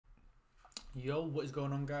Yo, what is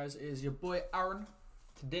going on, guys? It is your boy Aaron.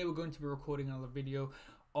 Today we're going to be recording another video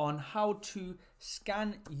on how to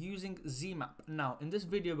scan using ZMAP. Now, in this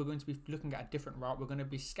video, we're going to be looking at a different route. We're going to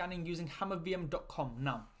be scanning using hammervm.com.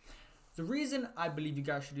 Now, the reason I believe you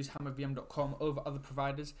guys should use hammervm.com over other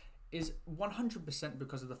providers is 100%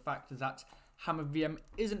 because of the fact that HammerVM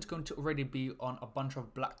isn't going to already be on a bunch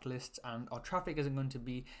of blacklists, and our traffic isn't going to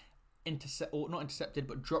be not intercepted,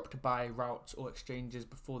 but dropped by routes or exchanges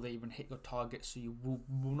before they even hit your target, so you will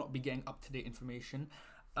not be getting up-to-date information.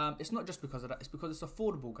 It's not just because of that, it's because it's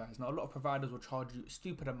affordable, guys. Now, a lot of providers will charge you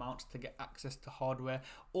stupid amounts to get access to hardware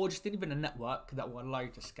or just even a network that will allow you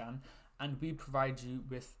to scan, and we provide you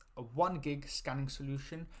with a 1 gig scanning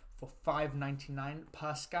solution for $5.99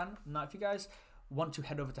 per scan. Now, if you guys want to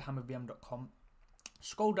head over to hammervm.com,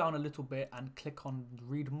 scroll down a little bit and click on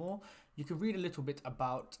read more. You can read a little bit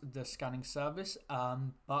about the scanning service,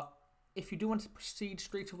 but if you do want to proceed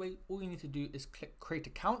straight away, all you need to do is click create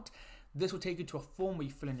account. This will take you to a form where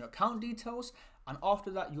you fill in your account details, and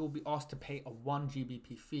after that you'll be asked to pay a 1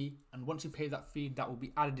 GBP fee, and once you pay that fee, that will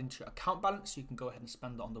be added into your account balance, so you can go ahead and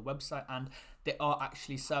spend it on the website. And there are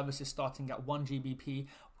actually services starting at 1 GBP,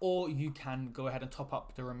 or you can go ahead and top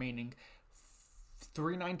up the remaining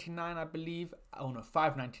 $3.99, I believe. Oh no,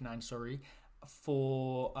 $5.99, sorry,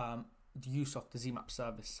 for the use of the ZMAP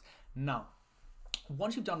service. Now,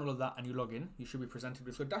 once you've done all of that and you log in, you should be presented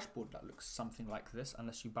with a dashboard that looks something like this,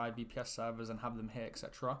 unless you buy VPS servers and have them here,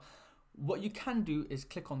 etc. What you can do is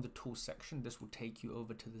click on the tools section. This will take you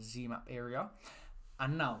over to the ZMAP area.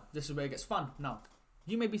 And now, this is where it gets fun. Now,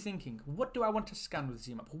 you may be thinking, what do I want to scan with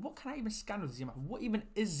ZMAP? What can I even scan with ZMAP? What even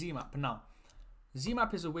is ZMAP? Now,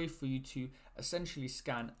 ZMAP is a way for you to essentially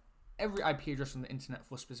scan every IP address on the internet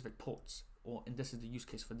for specific ports, or this is the use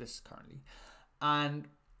case for this currently. And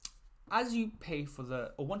as you pay for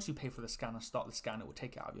once you pay for the scan and start the scan, it will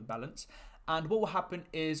take it out of your balance. And what will happen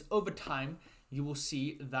is, over time, you will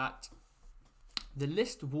see that the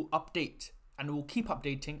list will update, and it will keep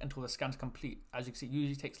updating until the scan's complete. As you can see, it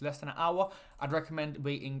usually takes less than an hour. I'd recommend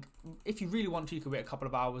waiting. If you really want to, you can wait a couple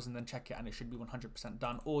of hours and then check it, and it should be 100%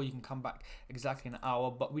 done, or you can come back exactly in an hour.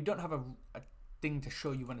 But we don't have a thing to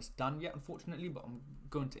show you when it's done yet, unfortunately, but I'm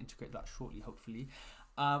going to integrate that shortly, hopefully.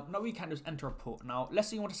 Now, what you can do is enter a port. Now, let's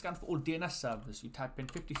say you want to scan for all DNS servers, you type in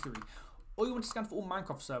 53, or you want to scan for all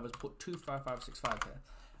Minecraft servers, put 25565 here.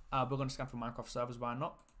 We're going to scan for Minecraft servers, why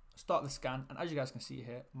not? Start the scan, and as you guys can see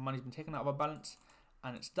here, money's been taken out of our balance,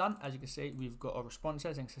 and it's done. As you can see, we've got a response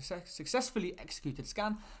here saying successfully executed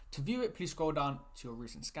scan. To view it, please scroll down to your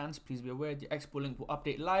recent scans. Please be aware the export link will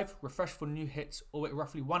update live, refresh for new hits, or wait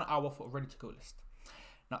roughly 1 hour for a ready to go list.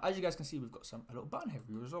 Now, as you guys can see, we've got a little button here,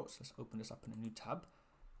 view results. Let's open this up in a new tab.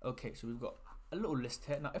 Okay, so we've got a little list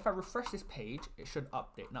here. Now, if I refresh this page, it should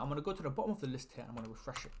update. Now, I'm going to go to the bottom of the list here, and I'm going to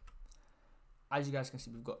refresh it. As you guys can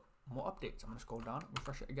see, we've got more updates. I'm going to scroll down,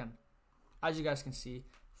 refresh it again. As you guys can see,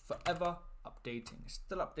 forever updating. It's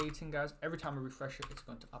still updating, guys. Every time I refresh it, it's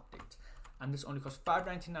going to update. And this only costs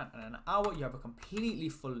 $5.99, and in an hour, you have a completely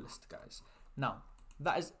full list, guys. Now,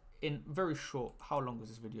 that is in very short. How long was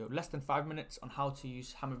this video? Less than 5 minutes on how to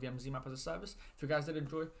use HammerVM ZMAP as a service. If you guys did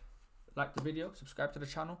enjoy, like the video, subscribe to the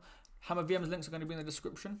channel. HammerVM's links are going to be in the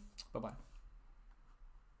description. Bye-bye.